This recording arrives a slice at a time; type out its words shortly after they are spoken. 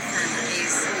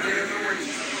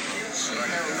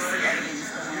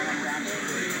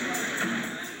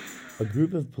A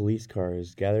group of police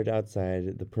cars gathered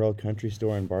outside the Pearl Country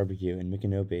Store and Barbecue in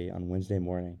Micanopy on Wednesday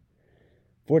morning.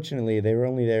 Fortunately, they were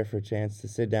only there for a chance to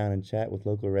sit down and chat with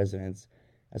local residents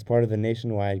as part of the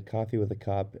nationwide Coffee with a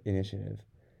Cop initiative.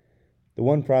 The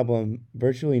one problem,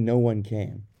 virtually no one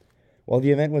came. While the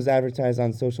event was advertised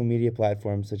on social media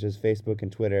platforms such as Facebook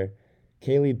and Twitter,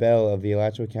 Kaylee Bell of the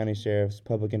Alachua County Sheriff's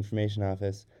Public Information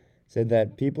Office said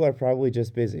that people are probably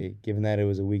just busy, given that it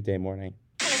was a weekday morning.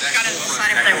 They've got to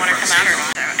decide if they want to come out or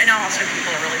not. I know also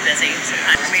people are really busy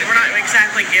sometimes. I mean, we're not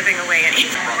exactly giving away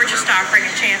anything. We're just offering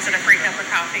a chance at a free cup of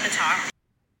coffee to talk.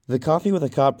 The Coffee with a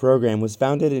Cop program was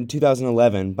founded in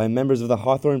 2011 by members of the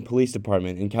Hawthorne Police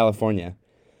Department in California.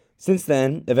 Since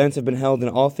then, events have been held in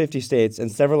all 50 states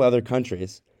and several other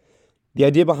countries. The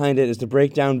idea behind it is to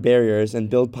break down barriers and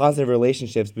build positive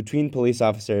relationships between police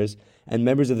officers and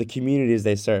members of the communities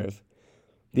they serve.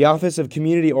 The Office of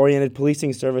Community-Oriented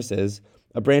Policing Services,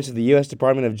 a branch of the U.S.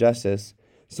 Department of Justice,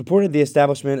 supported the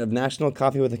establishment of National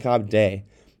Coffee with a Cop Day,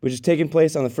 which has taken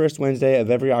place on the first Wednesday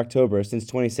of every October since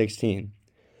 2016.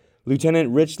 Lieutenant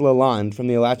Rich Lalonde from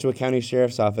the Alachua County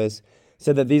Sheriff's Office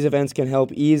said that these events can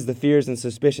help ease the fears and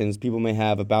suspicions people may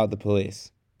have about the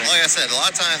police. Like I said, a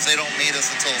lot of times they don't meet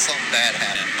us until something bad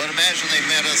happened. But imagine they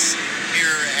met us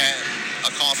here at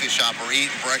a coffee shop or eating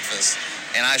breakfast,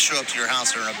 and I show up to your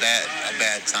house during a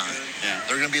bad time. Yeah.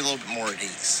 They're going to be a little bit more at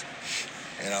ease.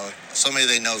 You know, somebody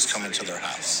they know is coming to their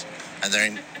house, and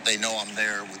they know I'm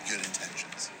there with good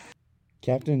intentions.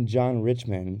 Captain John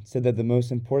Richmond said that the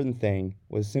most important thing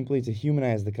was simply to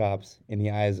humanize the cops in the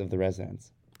eyes of the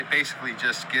residents. It basically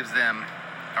just gives them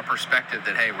a perspective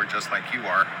that, hey, we're just like you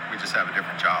are, we just have a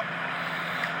different job.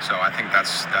 So I think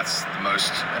that's the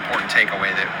most important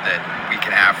takeaway that we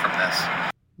can have from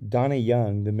this. Donna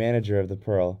Young, the manager of the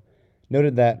Pearl,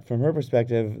 noted that, from her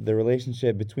perspective, the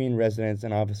relationship between residents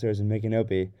and officers in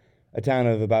Micanopy, a town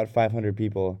of about 500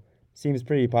 people, seems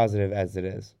pretty positive as it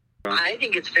is. I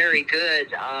think it's very good.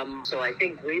 So I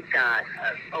think we've got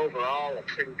overall a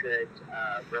pretty good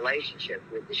relationship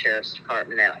with the Sheriff's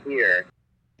Department out here.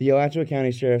 The Alachua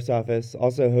County Sheriff's Office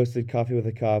also hosted Coffee with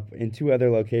a Cop in 2 other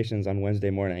locations on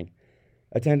Wednesday morning.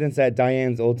 Attendance at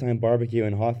Diane's Old Time Barbecue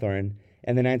in Hawthorne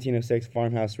and the 1906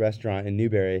 Farmhouse Restaurant in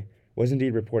Newberry was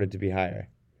indeed reported to be higher.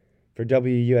 For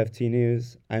WUFT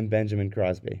News, I'm Benjamin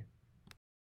Crosby.